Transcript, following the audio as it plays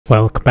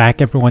Welcome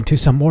back everyone to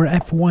some more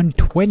F1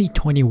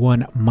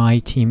 2021 My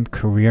Team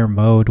Career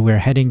Mode. We're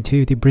heading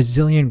to the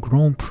Brazilian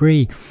Grand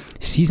Prix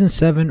Season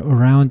 7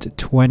 round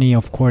 20.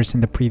 Of course, in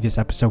the previous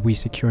episode we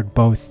secured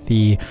both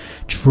the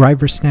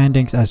driver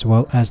standings as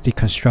well as the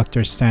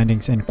constructor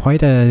standings in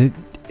quite a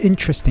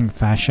interesting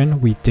fashion.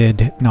 We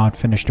did not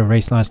finish the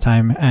race last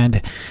time,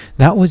 and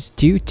that was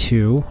due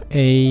to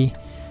a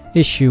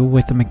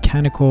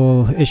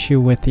mechanical issue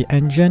with the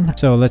engine.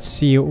 So let's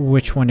see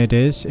which one it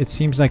is. It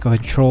seems like a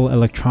control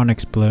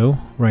electronics blew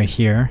right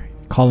here.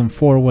 Column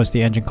 4 was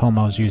the engine column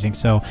I was using,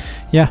 so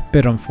yeah,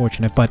 bit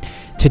unfortunate. But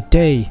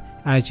today,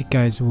 as you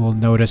guys will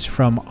notice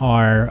from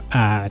our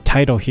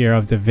title here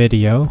of the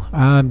video,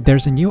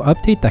 there's a new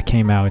update that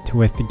came out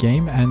with the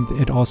game, and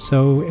it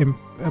also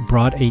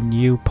brought a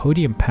new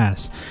podium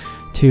pass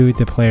to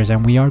the players,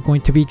 and we are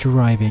going to be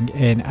driving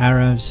in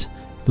AARAVA's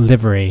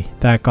livery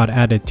that got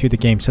added to the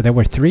game. So there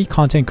were 3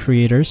 content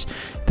creators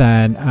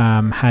that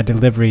had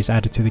liveries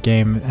added to the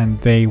game,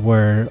 and they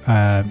were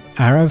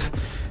AARAV,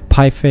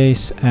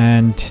 Pieface,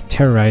 and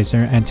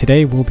Terrorizer. And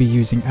today we'll be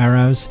using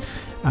AARAV's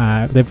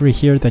livery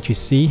here that you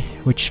see,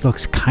 which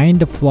looks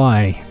kind of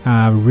fly.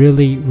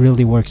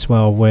 Really works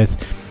well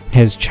with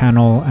his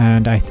channel,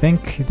 and I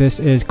think this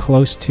is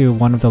close to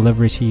one of the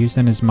liveries he used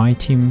in his My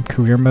Team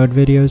Career Mode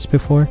videos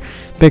before.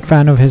 Big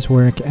fan of his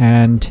work,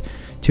 and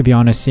to be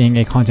honest, seeing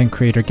a content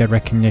creator get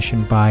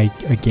recognition by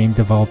a game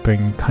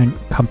developing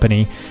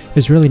company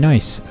is really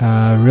nice.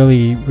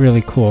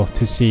 Really cool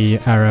to see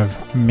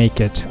AARAV make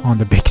it on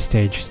the big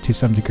stage to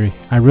some degree.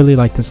 I really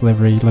like this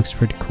livery, it looks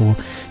pretty cool.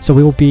 So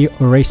we will be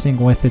racing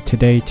with it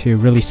today to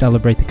really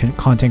celebrate the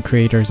content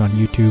creators on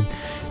YouTube,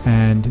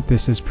 and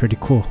this is pretty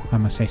cool, I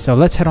must say. So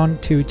let's head on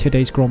to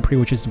today's Grand Prix,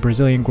 which is the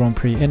Brazilian Grand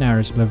Prix in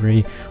AARAV's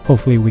livery.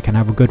 Hopefully we can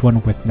have a good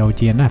one with no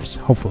DNFs,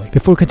 hopefully.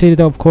 Before we continue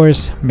though, of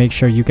course, make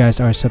sure you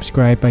guys are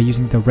subscribed by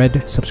using the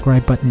red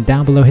subscribe button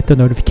down below. Hit the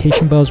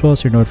notification bell as well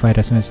so you're notified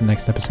as soon as the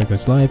next episode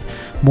goes live.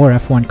 More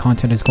F1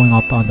 content is going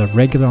up on the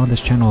regular on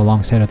this channel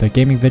alongside other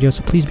gaming videos,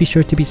 so please be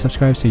sure to be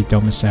subscribed so you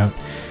don't miss out.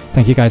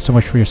 Thank you guys so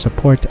much for your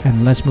support,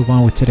 and let's move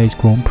on with today's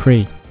Grand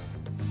Prix.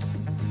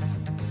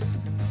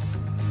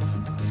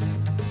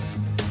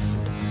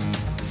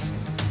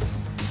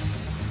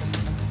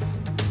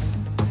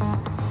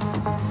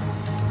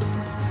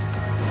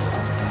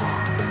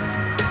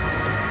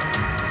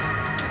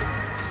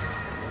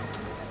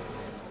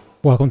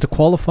 Welcome to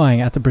qualifying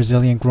at the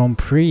Brazilian Grand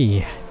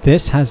Prix.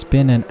 This has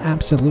been an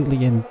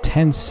absolutely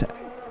intense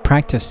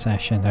practice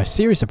session, a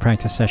series of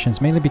practice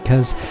sessions, mainly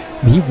because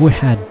we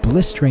had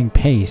blistering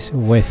pace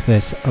with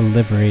this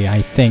livery.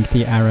 I think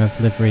the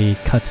AARAV livery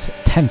cuts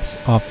tenths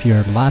off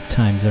your lap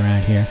times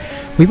around here.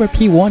 We were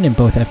P1 in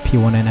both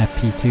FP1 and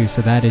FP2,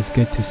 so that is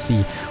good to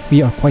see.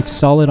 We are quite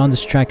solid on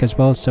this track as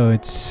well, so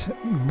it's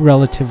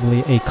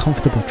relatively a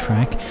comfortable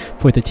track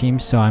for the team,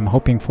 so I'm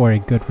hoping for a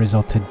good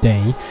result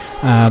today.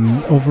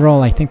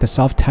 Overall, I think the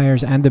soft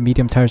tires and the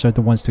medium tires are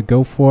the ones to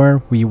go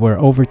for. We were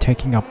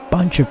overtaking a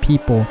bunch of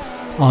people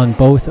on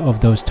both of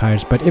those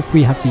tires, but if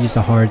we have to use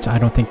the hards, I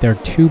don't think they're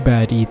too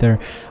bad either.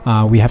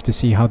 We have to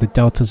see how the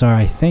deltas are.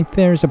 I think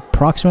there's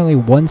approximately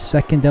 1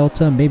 second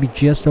delta, maybe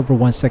just over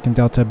 1 second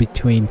delta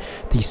between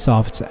the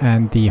softs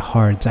and the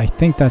hards. I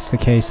think that's the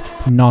case,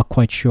 not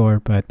quite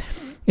sure, but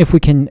if we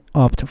can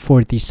opt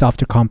for the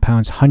softer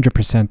compounds,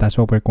 100% that's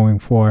what we're going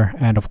for.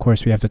 And of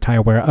course we have the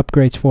tire wear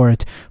upgrades for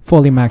it.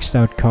 Fully maxed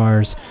out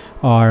cars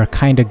are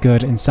kind of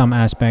good in some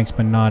aspects,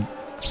 but not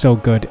so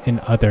good in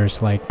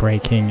others, like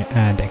braking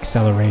and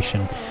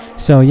acceleration.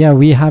 So yeah,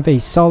 we have a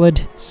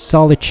solid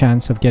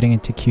chance of getting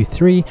into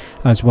Q3,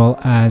 as well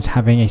as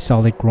having a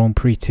solid Grand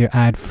Prix to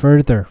add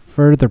further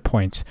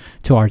points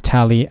to our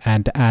tally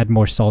and add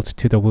more salt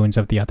to the wounds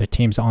of the other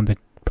teams on the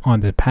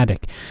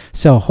paddock.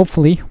 So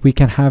hopefully we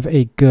can have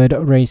a good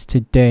race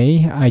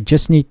today. I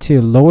just need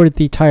to lower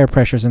the tire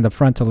pressures in the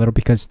front a little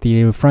because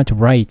the front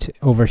right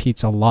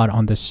overheats a lot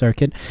on this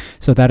circuit,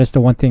 so that is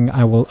the one thing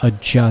I will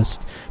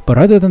adjust. But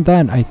other than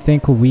that, I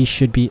think we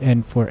should be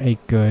in for a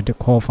good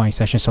qualifying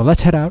session. So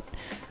let's head out.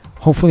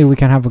 Hopefully we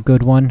can have a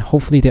good one.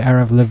 Hopefully the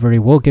AARAV livery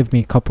will give me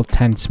a couple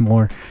tenths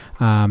more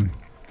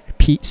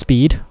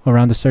speed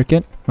around the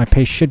circuit. My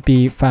pace should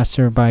be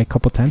faster by a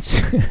couple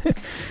tenths,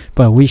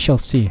 but we shall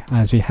see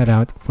as we head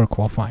out for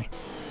qualifying.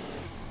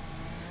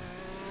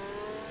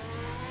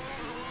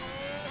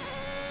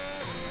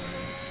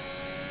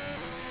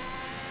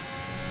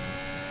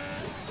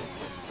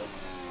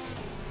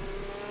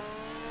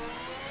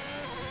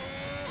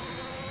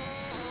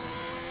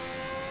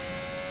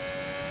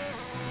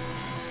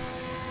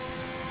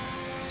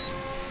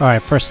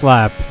 Alright, first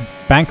lap.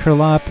 Banker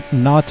lap,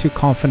 not too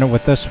confident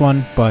with this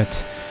one,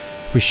 but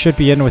we should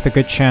be in with a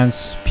good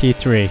chance.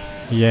 P3,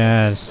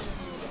 yes.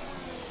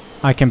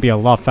 I can be a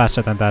lot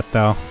faster than that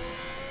though.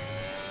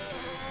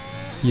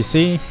 You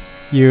see,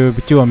 you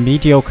do a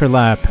mediocre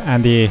lap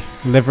and the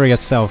livery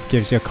itself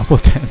gives you a couple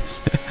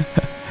tenths.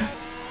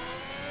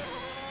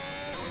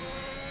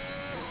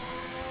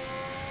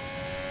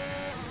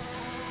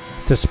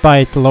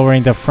 Despite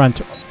lowering the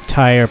front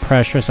tire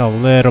pressures a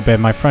little bit,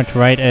 my front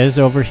right is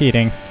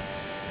overheating.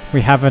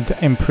 We haven't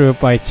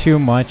improved by too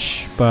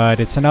much, but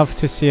it's enough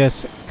to see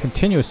us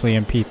continuously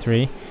in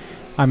P3.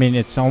 I mean,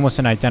 it's almost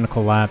an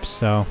identical lap,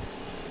 so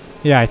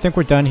yeah, I think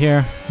we're done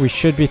here. We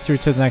should be through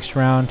to the next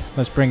round.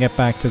 Let's bring it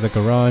back to the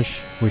garage.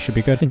 We should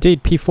be good.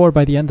 Indeed, P4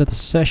 by the end of the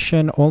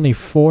session. Only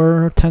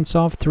 4 tenths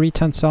off, 3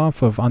 tenths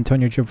off of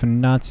Antonio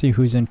Giovinazzi,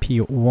 who's in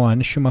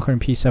P1. Schumacher in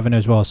P7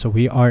 as well. So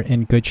we are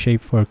in good shape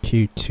for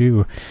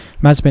Q2.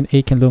 Mazepin,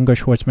 Aitken, Lunga,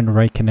 Schwartzman,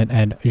 Raikkonen,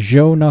 and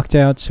Zhou knocked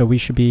out. So we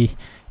should be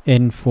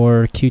in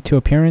for Q2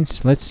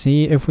 appearance. Let's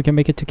see if we can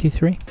make it to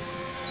Q3.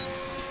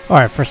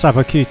 Alright, first lap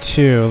of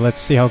Q2. Let's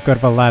see how good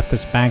of a lap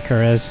this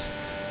banker is.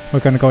 We're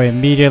going to go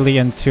immediately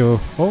into,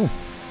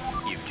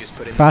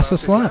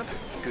 fastest lap.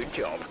 Good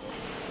job.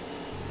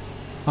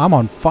 I'm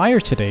on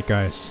fire today,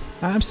 guys.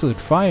 Absolute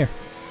fire.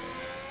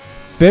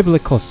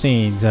 Biblical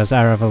scenes, as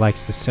AARAVA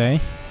likes to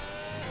say.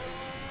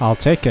 I'll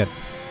take it.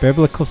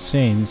 Biblical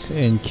scenes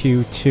in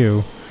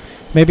Q2.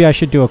 Maybe I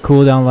should do a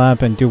cooldown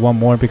lap and do one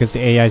more because the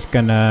AI is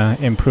going to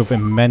improve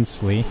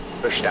immensely.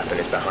 Verstappen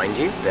is behind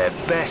you. Their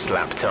best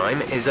lap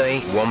time is a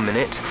 1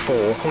 minute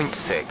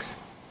 4.6.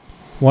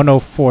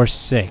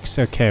 104.6.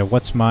 Okay,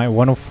 what's my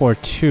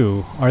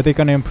 104.2? Are they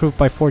going to improve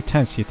by 4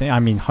 tenths, you think? I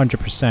mean,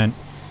 100%.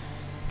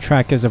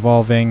 Track is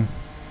evolving.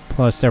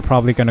 Plus, they're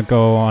probably going to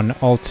go on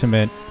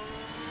ultimate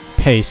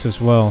pace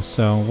as well,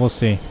 so we'll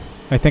see.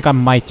 I think I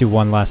might do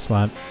one last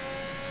lap.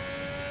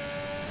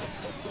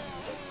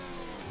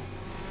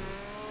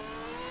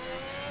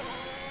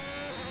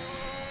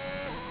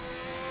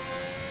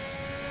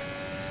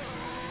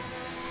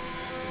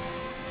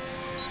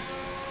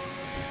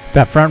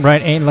 That front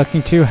right ain't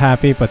looking too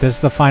happy, but this is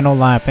the final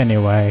lap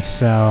anyway,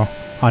 so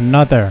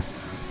another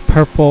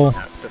purple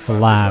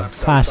lap.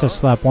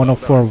 Fastest lap,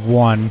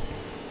 104.1.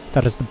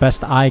 That is the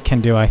best I can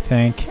do, I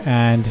think,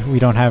 and we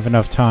don't have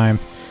enough time.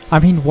 I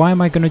mean, why am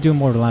I going to do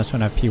more laps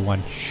when I have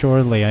P1?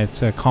 Surely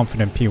it's a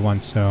confident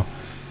P1, so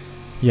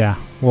yeah,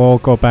 we'll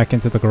go back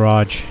into the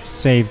garage,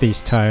 save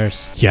these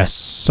tires. Yes,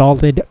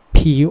 solid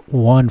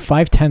P1,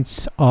 5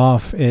 tenths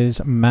off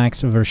is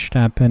Max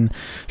Verstappen.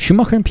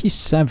 Schumacher in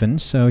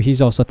P7, so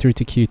he's also through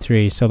to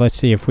Q3. So let's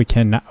see if we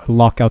can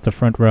lock out the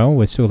front row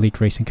with Suh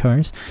Elite Racing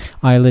cars.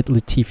 Eilert,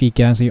 Latifi,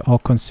 Gasly,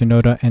 Ocon,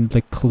 Tsunoda, and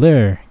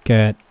Leclerc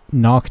get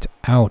knocked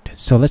out.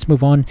 So let's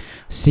move on,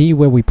 see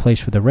where we place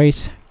for the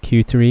race.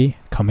 Q3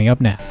 coming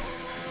up now.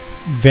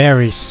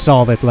 Very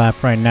solid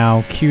lap right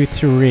now.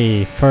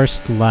 Q3,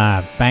 first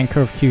lap,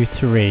 banker of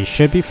Q3.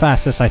 Should be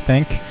fastest, I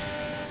think.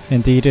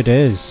 Indeed it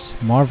is.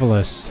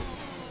 Marvelous.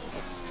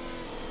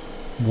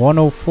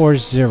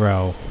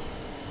 104.0.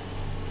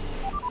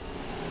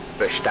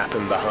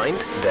 Verstappen behind.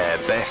 Their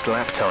best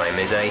lap time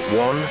is a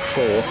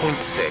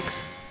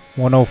 1.4.6.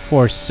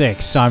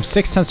 104.6. So I'm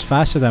 6 tenths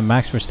faster than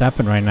Max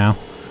Verstappen right now.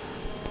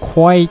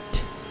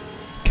 Quite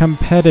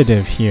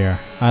competitive here.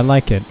 I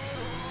like it.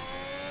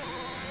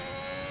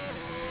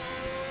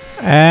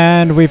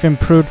 And we've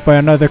improved by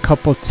another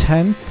couple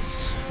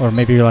tenths. Or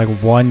maybe like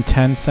 1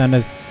 tenth and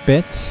a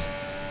bit.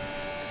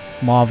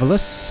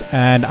 Marvelous.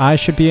 And I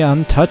should be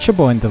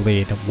untouchable in the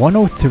lead.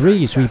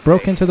 103s. We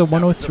broke into the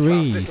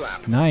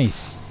 103s.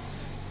 Nice.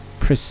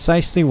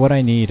 Precisely what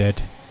I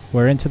needed.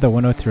 We're into the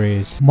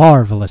 103s.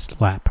 Marvelous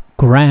lap.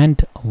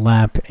 Grand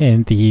lap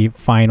in the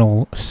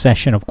final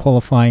session of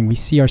qualifying. We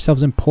see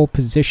ourselves in pole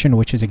position,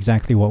 which is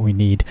exactly what we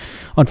need.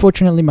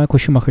 Unfortunately, Michael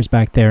Schumacher's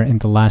back there in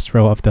the last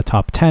row of the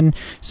top 10,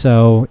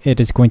 so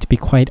it is going to be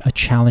quite a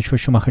challenge for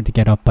Schumacher to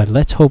get up, but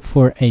let's hope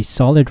for a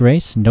solid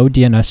race. No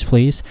DNS,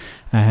 please,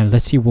 and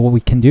let's see what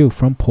we can do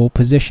from pole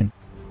position.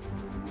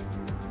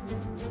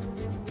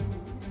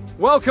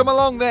 Welcome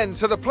along then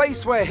to the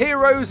place where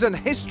heroes and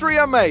history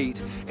are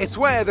made. It's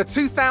where the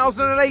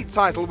 2008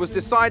 title was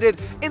decided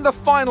in the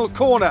final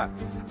corner.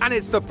 And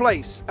it's the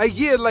place, a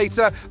year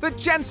later, that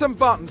Jenson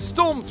Button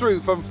stormed through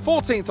from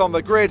 14th on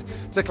the grid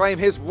to claim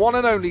his one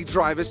and only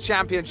Drivers'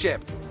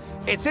 Championship.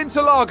 It's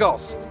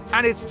Interlagos,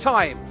 and it's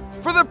time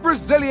for the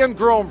Brazilian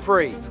Grand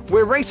Prix.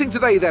 We're racing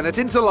today then at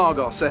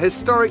Interlagos, a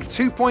historic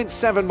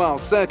 2.7 mile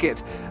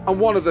circuit, and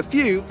one of the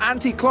few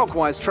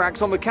anti-clockwise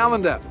tracks on the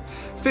calendar.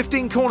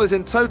 15 corners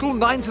in total,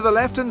 9 to the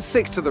left and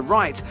 6 to the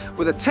right,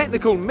 with a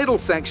technical middle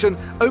section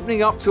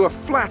opening up to a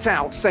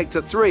flat-out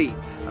Sector 3.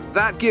 And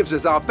that gives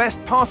us our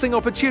best passing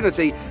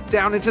opportunity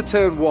down into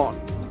Turn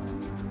 1.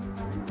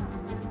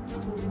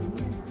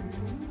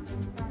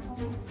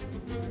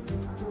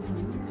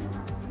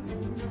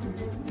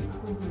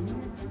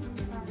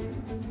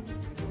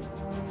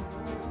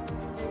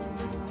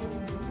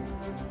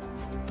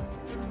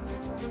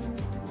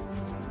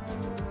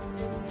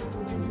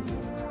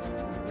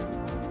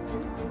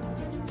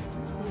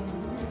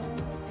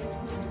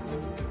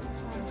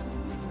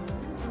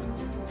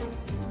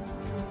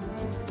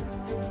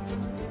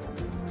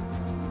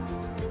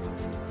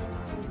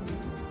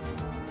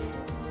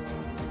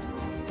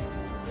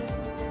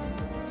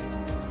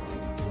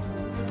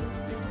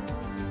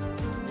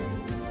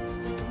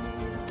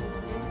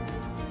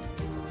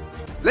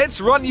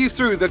 Let's run you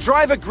through the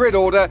driver grid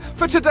order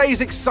for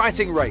today's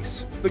exciting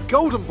race. The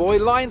Golden Boy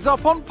lines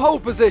up on pole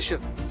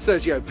position.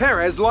 Sergio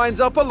Perez lines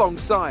up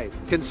alongside.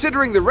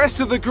 Considering the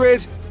rest of the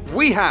grid,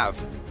 we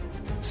have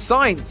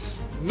Sainz,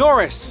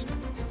 Norris,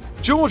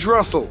 George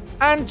Russell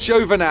and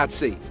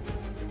Giovinazzi,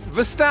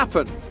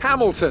 Verstappen,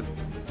 Hamilton,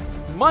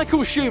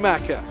 Michael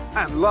Schumacher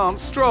and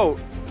Lance Stroll,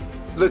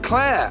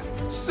 Leclerc,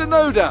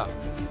 Tsunoda,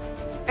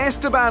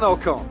 Esteban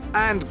Ocon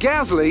and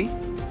Gasly,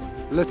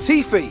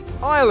 Latifi,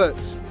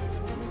 Eilert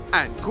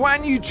and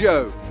Guan Yu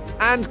Zhou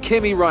and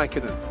Kimi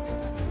Raikkonen,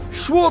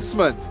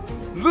 Schwartzman,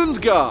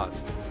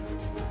 Lundgaard,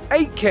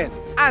 Aitken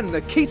and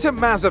Nikita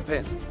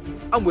Mazepin.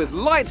 And with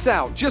lights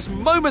out just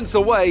moments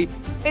away,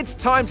 it's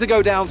time to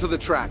go down to the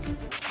track.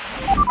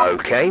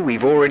 Okay,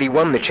 we've already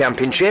won the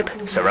championship,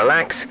 so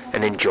relax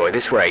and enjoy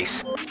this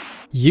race.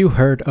 You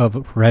heard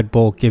of Red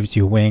Bull gives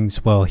you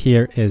wings. Well,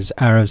 here is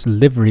AARAVA's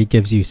livery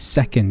gives you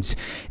seconds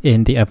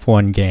in the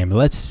F1 game.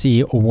 Let's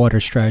see what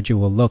our strategy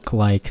will look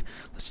like.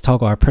 Let's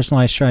talk about our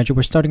personalized strategy.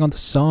 We're starting on the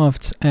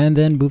softs and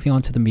then moving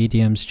on to the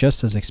mediums,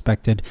 just as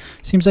expected.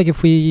 Seems like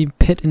if we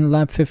pit in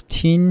lap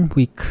 15,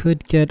 we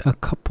could get a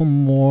couple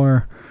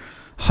more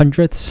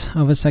hundredths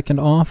of a second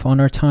off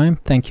on our time.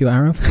 Thank you,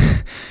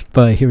 AARAV.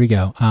 But here we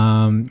go.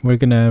 We're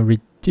gonna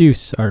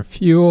reduce our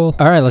fuel.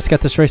 All right, let's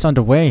get this race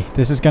underway.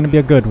 This is gonna be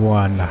a good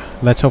one.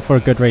 Let's hope for a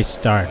good race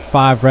start.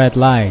 5 red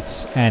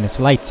lights and it's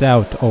lights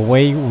out.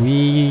 Away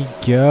we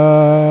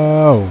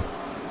go.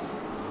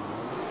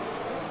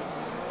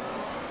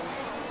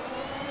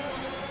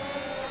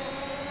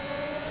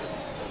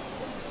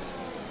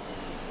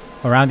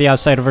 Around the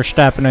outside of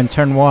Verstappen in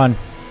turn 1.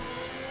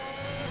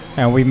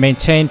 And we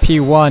maintain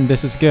P1.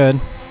 This is good.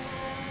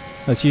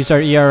 Let's use our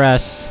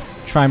ERS.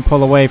 Try and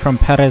pull away from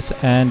Perez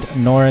and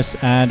Norris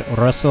and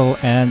Russell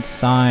and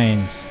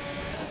Sainz.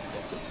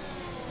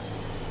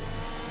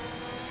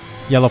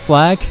 Yellow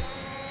flag.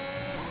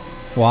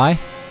 Why?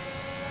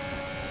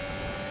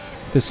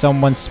 Does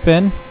someone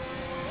spin?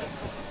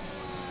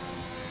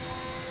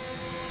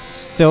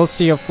 Still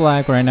see a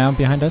flag right now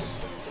behind us.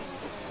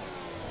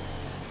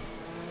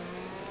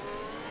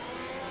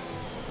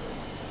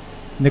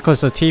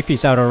 Nicholas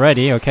Latifi's out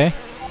already, okay.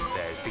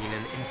 There's been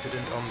an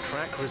incident on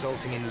track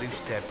resulting in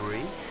loose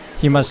debris.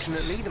 He must...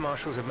 Fortunately, the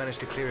marshals have managed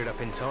to clear it up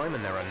in time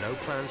and there are no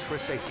plans for a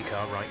safety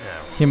car right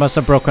now. He must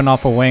have broken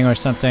off a wing or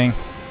something.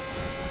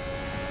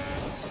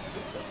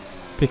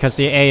 Because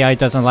the AI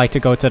doesn't like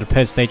to go to the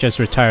pits, they just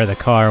retire the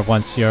car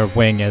once your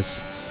wing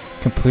is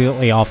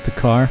completely off the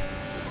car.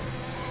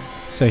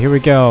 So here we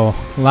go.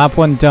 Lap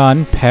 1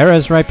 done.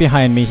 Perez right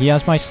behind me. He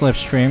has my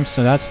slipstream,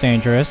 so that's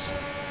dangerous.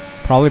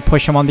 Probably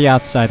push him on the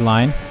outside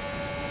line.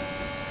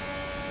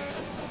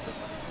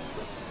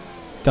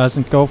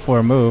 Doesn't go for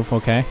a move,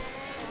 okay.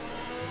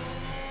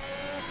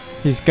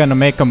 He's gonna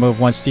make a move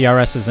once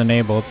DRS is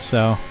enabled,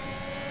 so...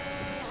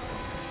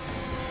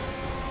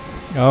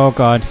 Oh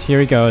god, here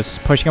he goes.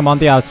 Pushing him on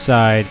the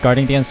outside,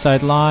 guarding the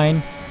inside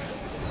line.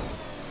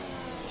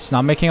 He's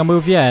not making a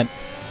move yet.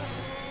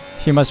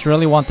 He must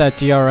really want that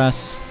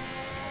DRS.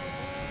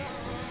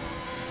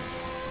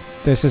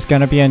 This is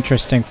gonna be an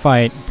interesting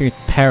fight with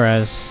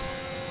Perez.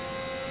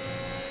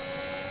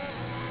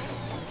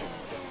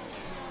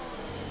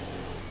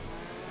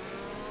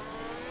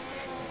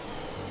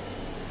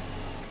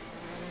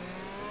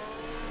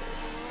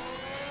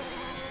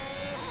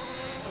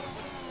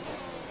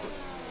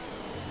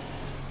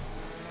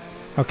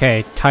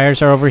 Okay,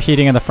 tires are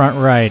overheating in the front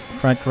right.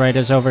 Front right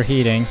is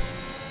overheating.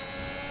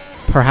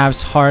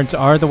 Perhaps hards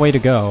are the way to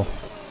go.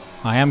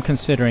 I am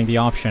considering the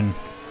option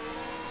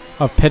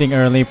of pitting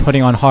early,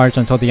 putting on hards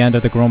until the end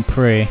of the Grand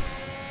Prix.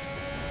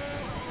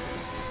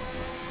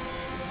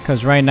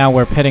 Because right now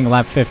we're pitting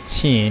lap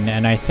 15,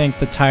 and I think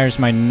the tires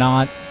might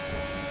not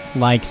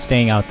like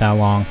staying out that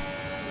long.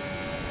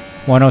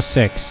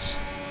 106.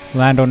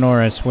 Lando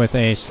Norris with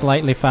a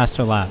slightly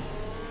faster lap.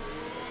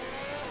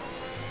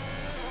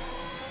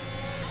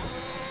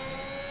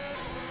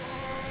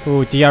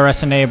 Ooh,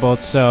 DRS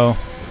enabled, so...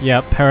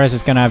 Yep, Perez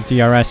is gonna have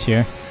DRS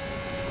here.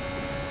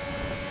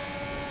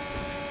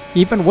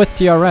 Even with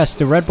DRS,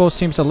 the Red Bull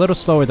seems a little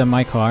slower than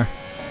my car.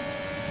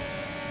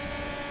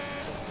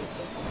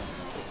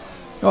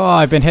 Oh,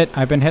 I've been hit,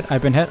 I've been hit,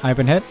 I've been hit, I've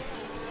been hit.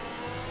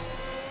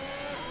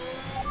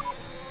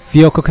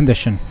 Vehicle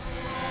condition.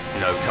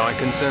 No tyre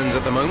concerns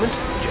at the moment,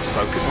 just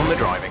focus on the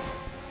driving.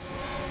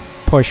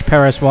 Push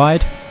Perez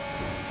wide.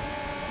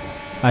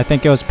 I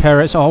think it was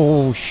Perez.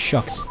 Oh,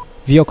 shucks.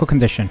 Vehicle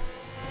condition.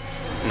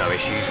 No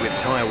issues with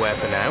tyre wear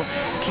for now.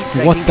 Keep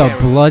taking What the care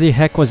bloody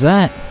heck was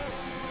that?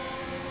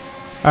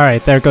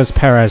 Alright, there goes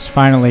Perez.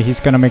 Finally, he's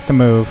gonna make the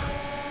move.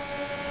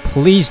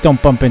 Please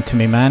don't bump into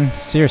me, man.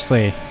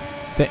 Seriously.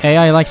 The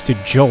AI likes to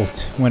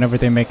jolt whenever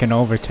they make an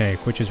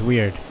overtake, which is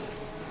weird.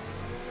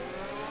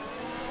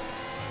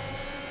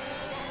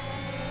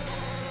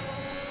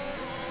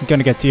 I'm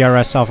gonna get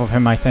DRS off of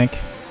him, I think.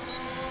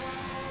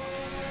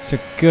 It's a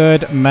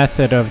good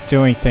method of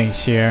doing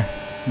things here.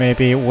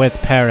 Maybe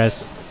with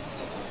Perez.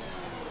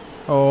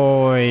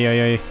 Oh,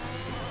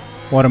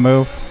 what a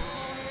move.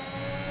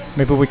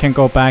 Maybe we can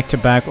go back to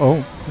back.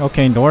 Oh,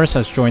 okay, Norris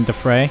has joined the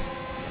fray.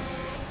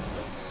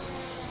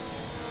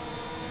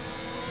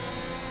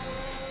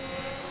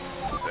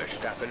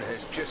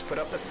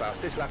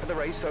 fastest lap of the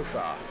race so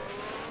far.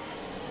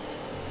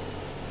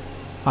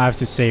 I have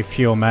to save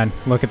fuel, man.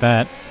 Look at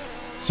that.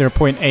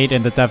 0.8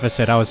 in the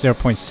deficit. I was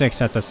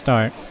 0.6 at the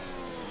start.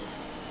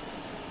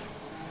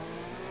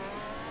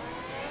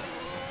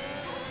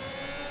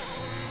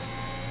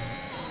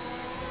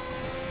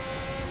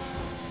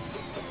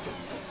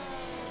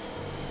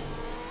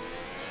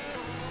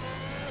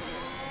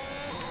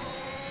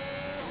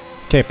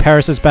 Okay,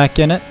 Paris is back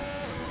in it.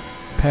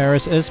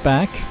 Paris is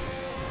back.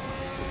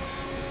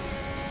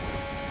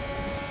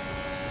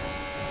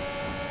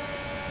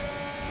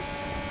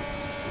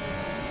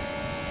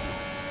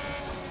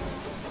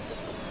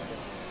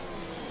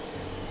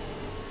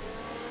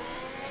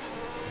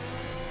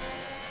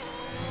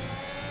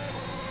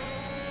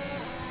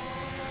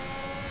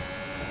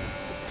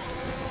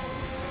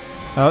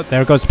 Oh,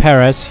 there goes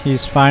Perez.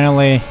 He's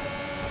finally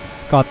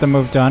got the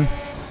move done.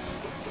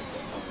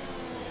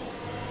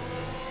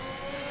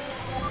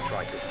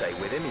 Try to stay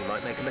with him, he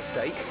might make a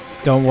mistake.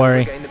 Don't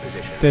worry.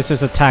 This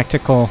is a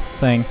tactical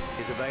thing.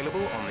 Is available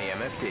on the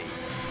MFD.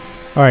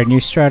 Alright, new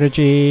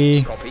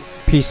strategy. Copy.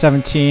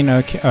 P17,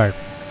 okay, or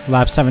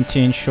lap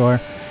 17, sure.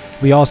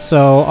 We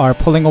also are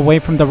pulling away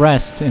from the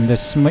rest in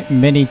this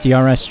mini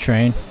DRS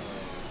train.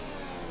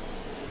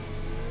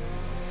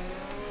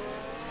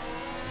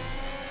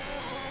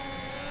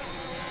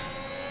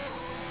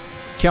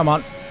 Come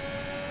on.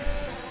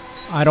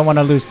 I don't want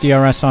to lose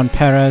DRS on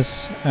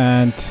Perez,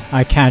 and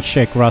I can't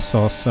shake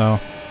Russell, so...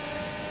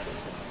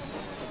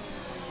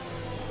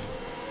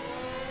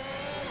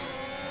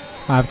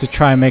 I have to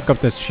try and make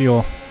up this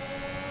fuel.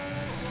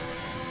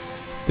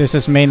 This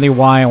is mainly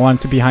why I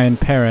wanted to be behind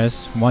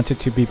Perez. Wanted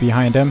to be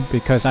behind him,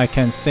 because I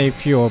can save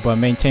fuel but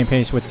maintain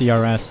pace with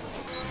DRS.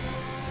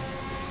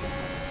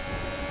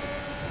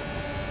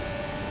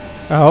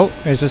 Oh,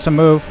 is this a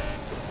move?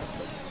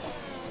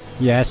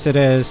 Yes, it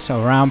is.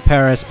 Around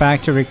Perez,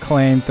 back to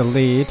reclaim the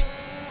lead.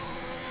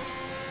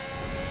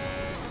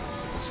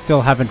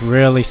 Still haven't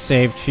really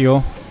saved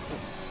fuel.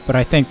 But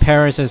I think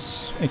Perez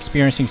is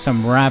experiencing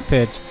some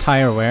rapid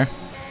tire wear.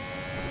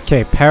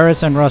 Okay,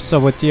 Perez and Russell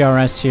with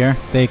DRS here.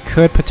 They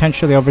could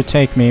potentially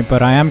overtake me,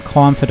 but I am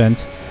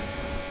confident.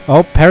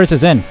 Oh, Perez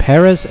is in.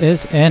 Perez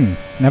is in.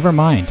 Never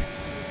mind.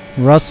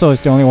 Russell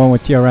is the only one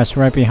with DRS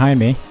right behind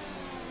me.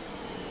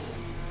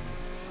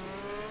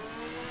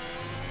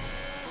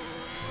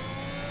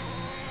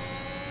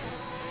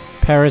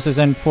 Perez is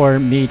in for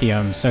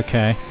mediums,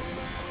 okay.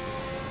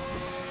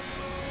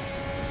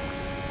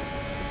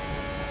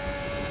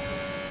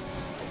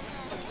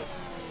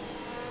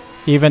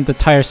 Even the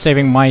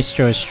tire-saving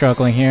Maestro is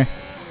struggling here.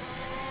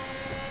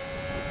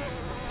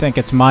 I think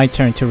it's my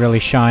turn to really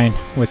shine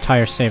with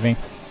tire saving.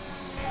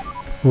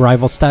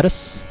 Rival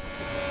status?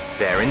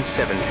 They're in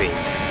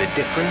 17th. The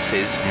difference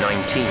is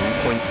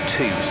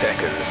 19.2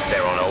 seconds.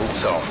 They're on old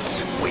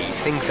softs. We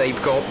think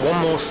they've got one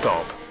more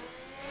stop.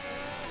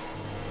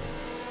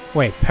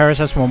 Wait, Perez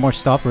has one more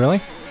stop,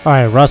 really?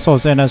 Alright,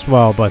 Russell's in as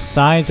well, but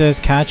Sainz is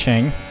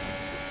catching.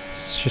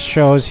 Just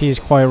shows he's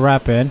quite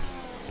rapid.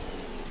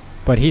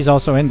 But he's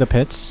also in the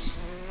pits.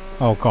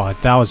 Oh god,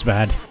 that was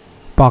bad.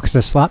 Box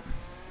this lap.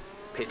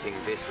 Pitting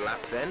this lap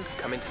then.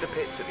 Come into the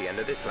pits at the end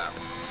of this lap.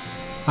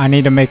 I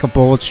need to make a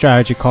bold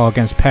strategy call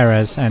against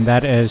Perez, and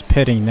that is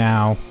pitting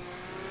now.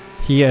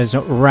 He is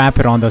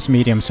rapid on those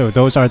mediums, so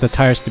those are the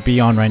tires to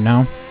be on right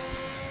now.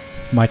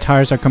 My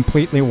tires are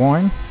completely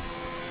worn.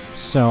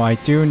 So I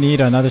do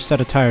need another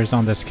set of tires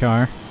on this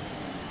car.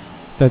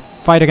 The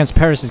fight against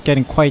Perez is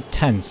getting quite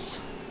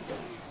tense.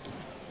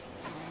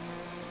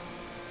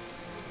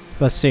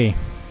 Let's see.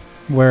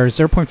 We're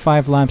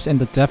 0.5 laps in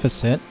the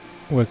deficit.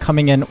 We're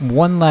coming in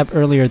 1 lap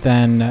earlier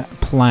than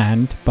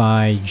planned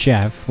by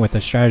Jeff with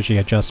a strategy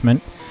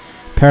adjustment.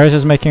 Perez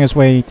is making his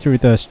way through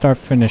the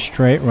start-finish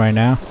straight right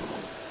now.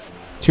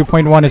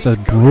 2.1 is a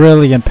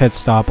brilliant pit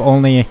stop.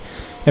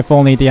 If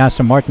only the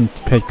Aston Martin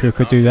pit crew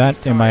could do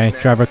that in my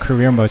driver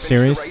career mode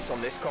series.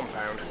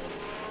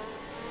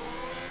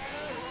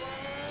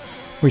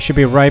 We should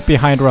be right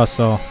behind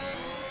Russell.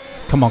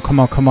 Come on, come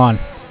on, come on.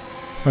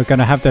 We're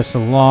gonna have this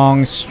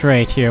long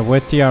straight here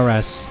with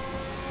DRS.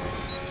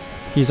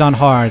 He's on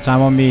hards,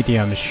 I'm on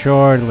medium.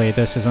 Surely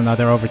this is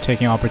another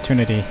overtaking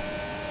opportunity.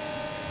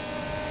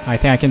 I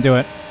think I can do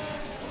it.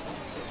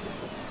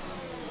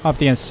 Up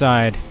the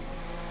inside.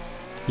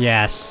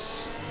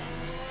 Yes.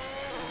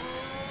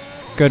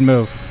 Good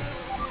move.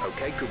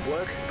 Okay, good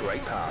work.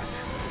 Great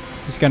pass.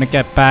 He's gonna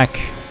get back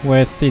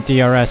with the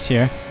DRS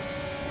here.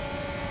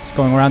 He's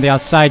going around the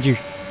outside, you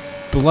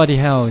bloody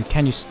hell.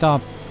 Can you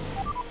stop?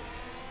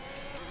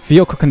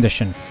 Vehicle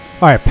condition.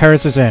 Alright,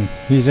 Perez is in.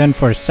 He's in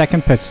for a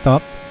second pit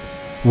stop.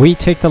 We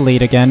take the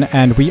lead again,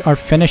 and we are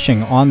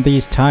finishing on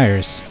these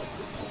tires.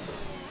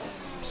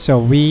 So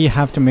we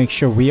have to make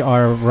sure we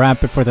are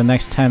rapid for the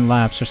next 10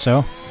 laps or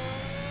so.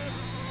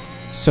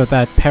 So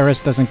that Perez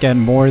doesn't get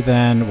more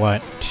than,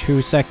 what,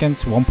 2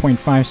 seconds,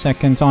 1.5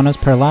 seconds on us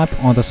per lap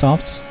on the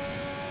softs.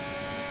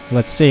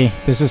 Let's see.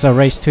 This is a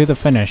race to the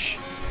finish.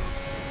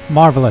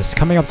 Marvelous.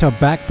 Coming up to a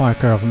back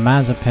marker of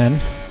Mazepin.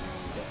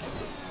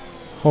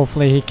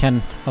 Hopefully he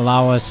can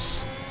allow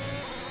us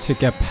to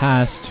get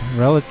past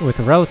with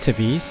relative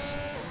ease.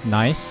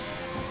 Nice.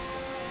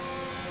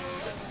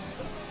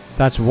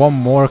 That's one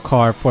more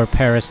car for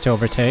Perez to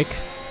overtake.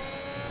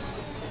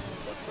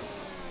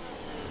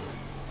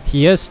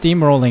 He is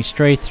steamrolling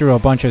straight through a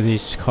bunch of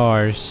these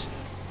cars.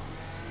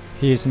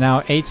 He is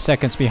now 8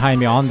 seconds behind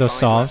me on those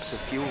softs.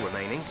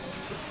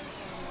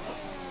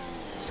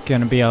 It's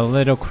gonna be a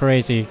little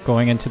crazy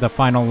going into the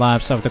final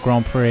laps of the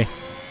Grand Prix.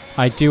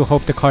 I do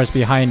hope the cars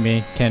behind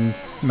me can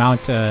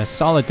mount a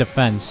solid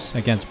defense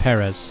against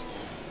Perez.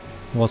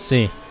 We'll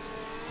see.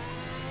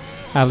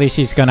 At least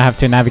he's gonna have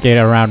to navigate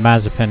around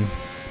Mazepin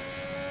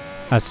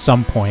at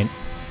some point.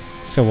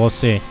 So we'll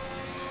see.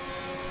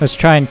 Let's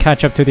try and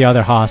catch up to the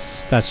other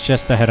Haas that's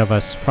just ahead of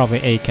us. Probably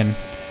Aiken.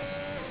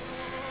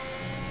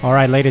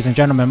 Alright, ladies and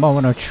gentlemen,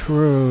 moment of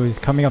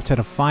truth. Coming up to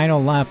the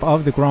final lap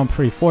of the Grand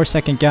Prix.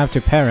 4-second gap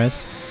to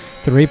Perez.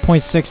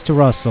 3.6 to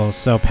Russell.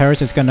 So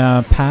Perez is going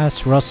to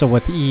pass Russell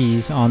with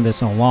ease on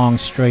this long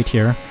straight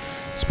here.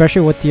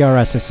 Especially with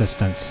DRS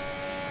assistance.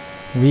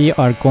 We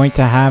are going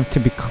to have to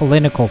be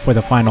clinical for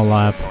the final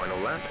lap.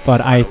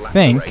 But I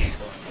think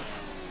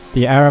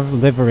the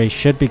AARAVA livery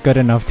should be good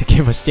enough to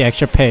give us the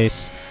extra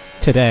pace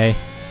today.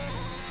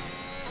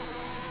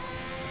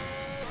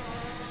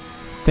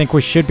 Think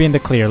we should be in the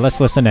clear. Let's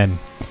listen in.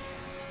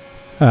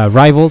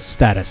 Rivals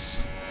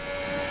status.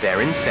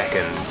 They're in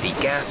second. The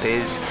gap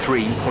is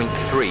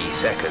 3.3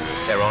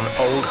 seconds. They're on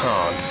old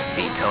hards.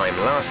 The time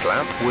last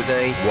lap was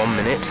a 1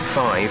 minute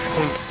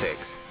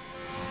 5.6.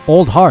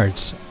 Old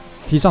hards.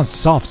 He's on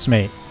softs,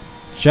 mate.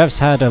 Jeff's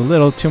had a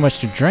little too much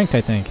to drink,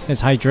 I think.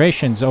 His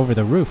hydration's over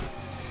the roof.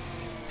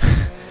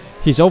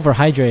 He's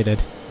overhydrated.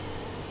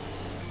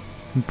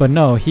 But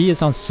no, he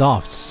is on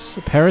softs.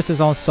 Perez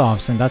is on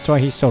softs, and that's why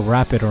he's so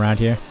rapid around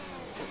here.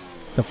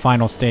 The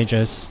final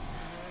stages.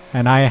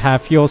 And I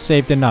have fuel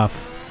saved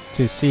enough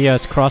to see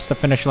us cross the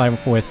finish line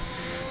with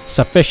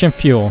sufficient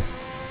fuel.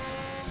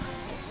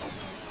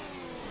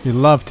 You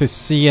love to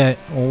see it.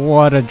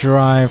 What a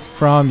drive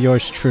from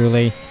yours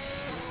truly.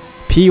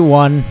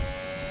 P1.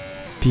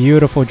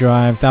 Beautiful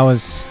drive. That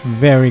was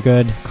very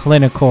good.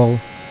 Clinical.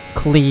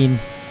 Clean.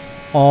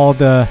 All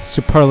the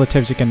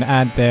superlatives you can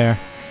add there.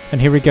 And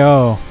here we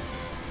go.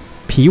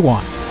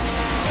 P1.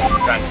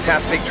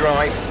 Fantastic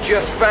drive.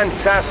 Just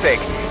fantastic.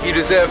 You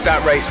deserved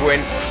that race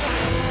win.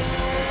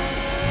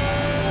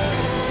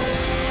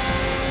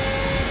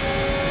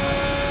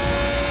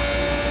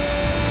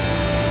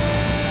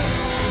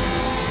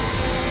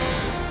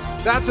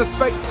 That's a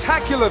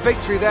spectacular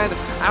victory then,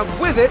 and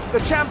with it, the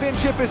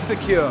championship is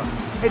secure.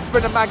 It's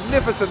been a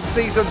magnificent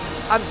season,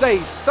 and they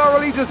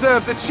thoroughly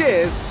deserve the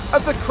cheers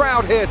of the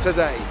crowd here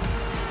today.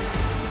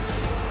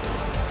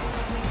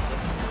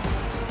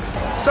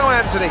 So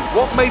Anthony,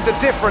 what made the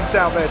difference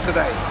out there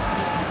today?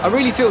 I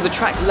really feel the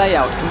track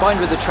layout combined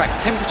with the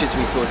track temperatures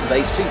we saw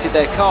today suited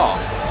their car.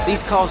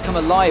 These cars come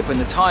alive when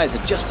the tyres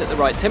are just at the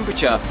right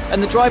temperature,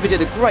 and the driver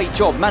did a great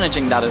job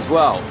managing that as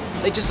well.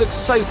 They just look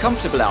so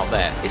comfortable out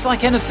there. It's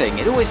like anything,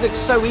 it always looks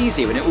so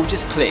easy when it all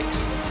just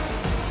clicks.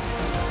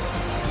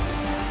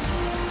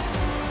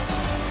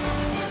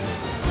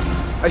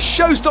 A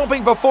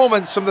show-stopping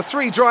performance from the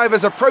three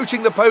drivers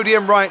approaching the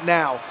podium right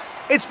now.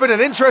 It's been an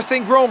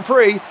interesting Grand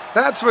Prix,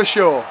 that's for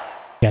sure.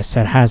 Yes,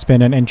 that has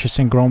been an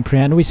interesting Grand Prix,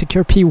 and we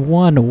secure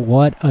P1.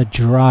 What a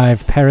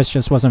drive. Perez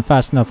just wasn't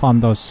fast enough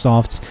on those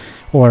softs,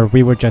 or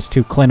we were just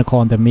too clinical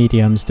on the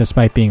mediums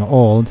despite being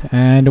old,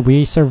 and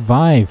we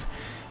survive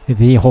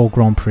the whole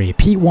Grand Prix.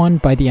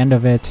 P1 by the end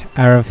of it.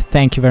 AARAVA,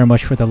 thank you very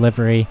much for the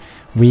livery.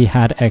 We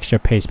had extra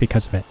pace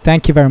because of it.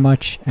 Thank you very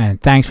much, and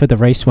thanks for the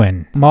race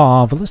win.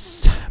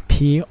 Marvelous.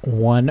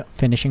 P1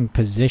 finishing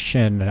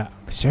position.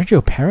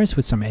 Sergio Perez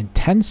with some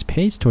intense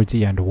pace towards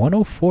the end.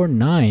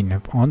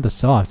 104.9 on the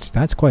softs.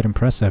 That's quite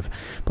impressive.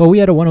 But we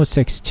had a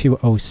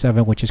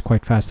 106.207, which is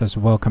quite fast as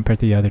well compared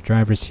to the other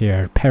drivers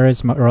here.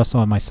 Perez,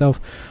 Russell, and myself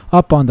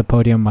up on the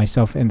podium.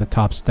 Myself in the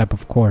top step,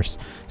 of course.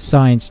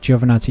 Sainz,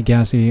 Giovinazzi,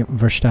 Gasly,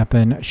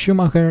 Verstappen,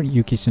 Schumacher,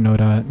 Yuki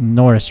Tsunoda,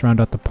 Norris round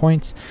out the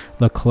points.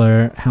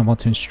 Leclerc,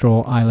 Hamilton,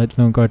 Stroll, Eilert,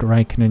 Lundgaard,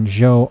 Raikkonen,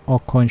 Zhou,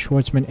 Ocon,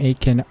 Schwartzman,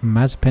 Aiken,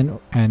 Mazepin,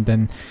 and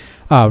then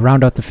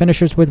round out the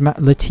finishers with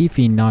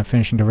Latifi not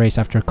finishing the race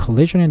after a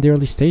collision in the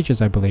early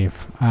stages, I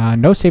believe.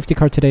 No safety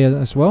car today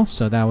as well,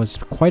 so that was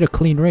quite a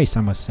clean race,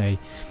 I must say.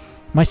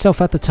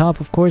 Myself at the top,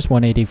 of course,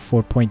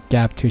 184-point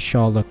gap to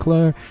Charles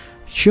Leclerc.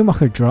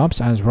 Schumacher drops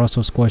as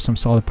Russell scores some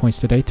solid points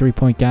today.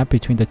 3-point gap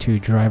between the two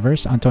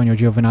drivers. Antonio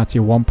Giovinazzi,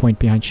 1 point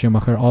behind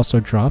Schumacher, also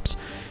drops.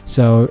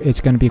 So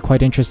it's going to be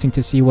quite interesting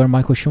to see where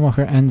Michael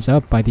Schumacher ends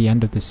up by the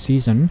end of the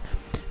season.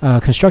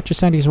 Constructor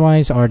standings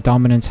wise, our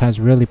dominance has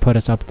really put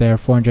us up there.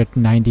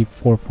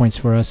 494 points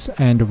for us.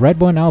 And Red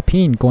Bull and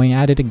Alpine going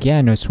at it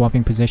again,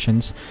 swapping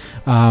positions.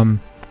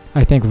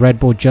 I think Red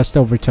Bull just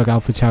overtook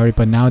AlphaTauri,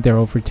 but now they're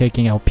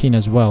overtaking Alpine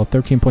as well.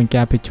 13-point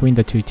gap between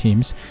the two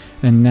teams,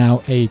 and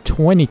now a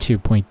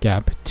 22-point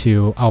gap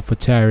to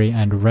AlphaTauri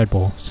and Red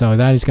Bull. So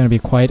that is going to be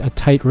quite a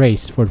tight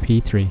race for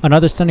P3.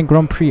 Another stunning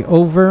Grand Prix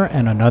over,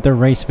 and another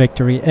race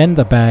victory in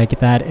the bag.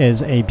 That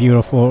is a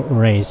beautiful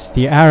race.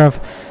 The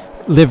AARAVA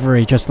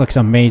livery just looks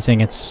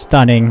amazing. It's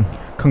stunning.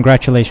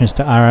 Congratulations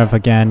to AARAVA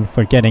again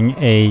for getting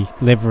a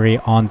livery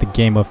on the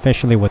game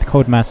officially with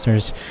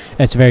Codemasters.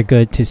 It's very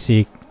good to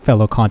see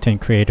fellow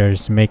content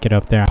creators make it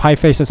up there.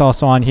 Pieface is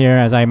also on here,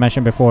 as I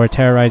mentioned before,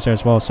 Terrorizer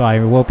as well, so I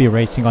will be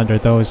racing under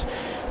those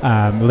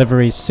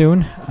liveries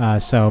soon,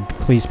 so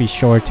please be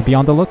sure to be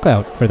on the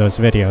lookout for those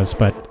videos.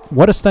 But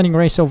what a stunning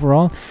race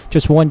overall.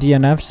 Just one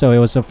DNF, so it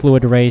was a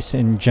fluid race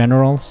in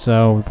general,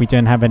 so we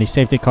didn't have any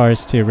safety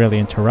cars to really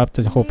interrupt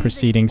the whole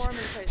proceedings,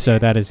 so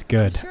that is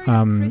good.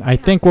 I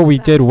think what we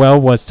did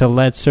well was to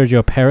let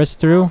Sergio Perez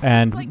through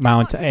and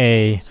mount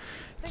a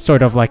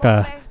sort of like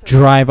a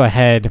drive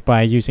ahead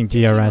by using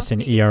DRS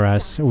and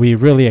ERS. We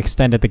really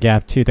extended the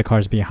gap to the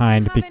cars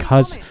behind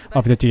because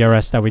of the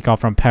DRS that we got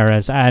from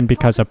Perez and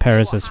because of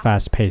Perez's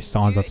fast pace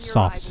on the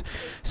softs.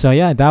 So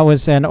yeah, that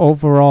was an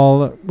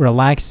overall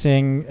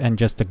relaxing and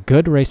just a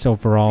good race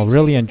overall.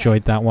 Really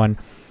enjoyed that one.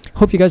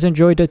 Hope you guys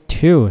enjoyed it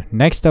too.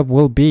 Next up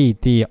will be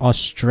the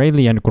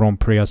Australian Grand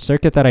Prix, a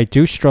circuit that I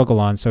do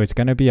struggle on, so it's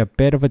going to be a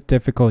bit of a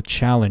difficult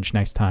challenge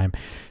next time.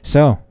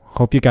 So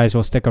hope you guys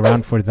will stick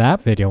around for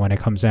that video when it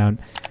comes out.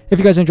 If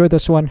you guys enjoyed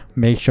this one,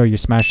 make sure you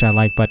smash that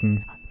like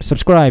button.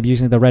 Subscribe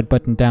using the red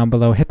button down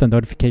below. Hit the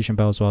notification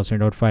bell as well so you're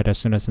notified as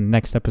soon as the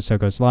next episode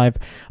goes live.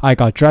 I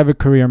got driver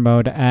career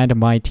mode and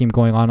my team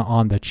going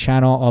on the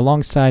channel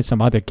alongside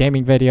some other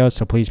gaming videos,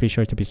 so please be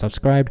sure to be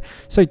subscribed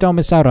so you don't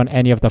miss out on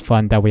any of the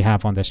fun that we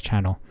have on this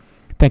channel.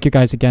 Thank you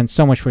guys again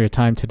so much for your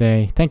time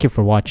today. Thank you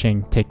for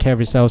watching. Take care of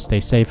yourselves, stay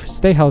safe,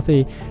 stay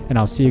healthy, and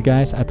I'll see you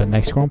guys at the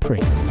next Grand Prix.